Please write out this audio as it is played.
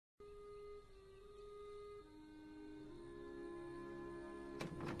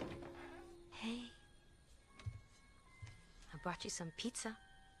brought you some pizza, in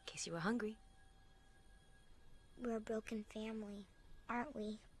case you were hungry. We're a broken family, aren't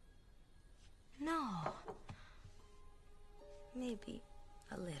we? No. Maybe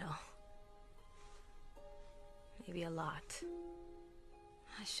a little. Maybe a lot.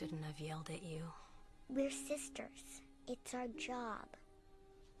 I shouldn't have yelled at you. We're sisters. It's our job.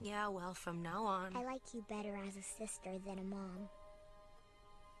 Yeah, well, from now on... I like you better as a sister than a mom.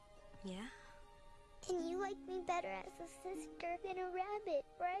 Yeah? And you like me better as a sister than a rabbit,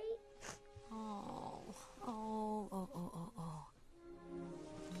 right? Oh.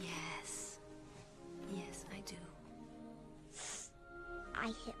 Yes. Yes, I do. I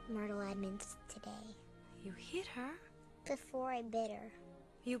hit Myrtle Edmonds today. You hit her? Before I bit her.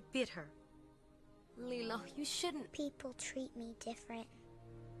 You bit her. Lilo, you shouldn't... People treat me different.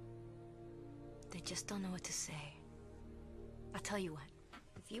 They just don't know what to say. I'll tell you what.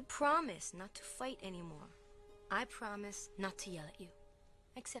 If you promise not to fight anymore, I promise not to yell at you.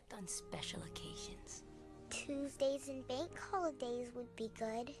 Except on special occasions. Tuesdays and bank holidays would be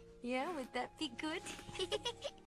good. Yeah, would that be good?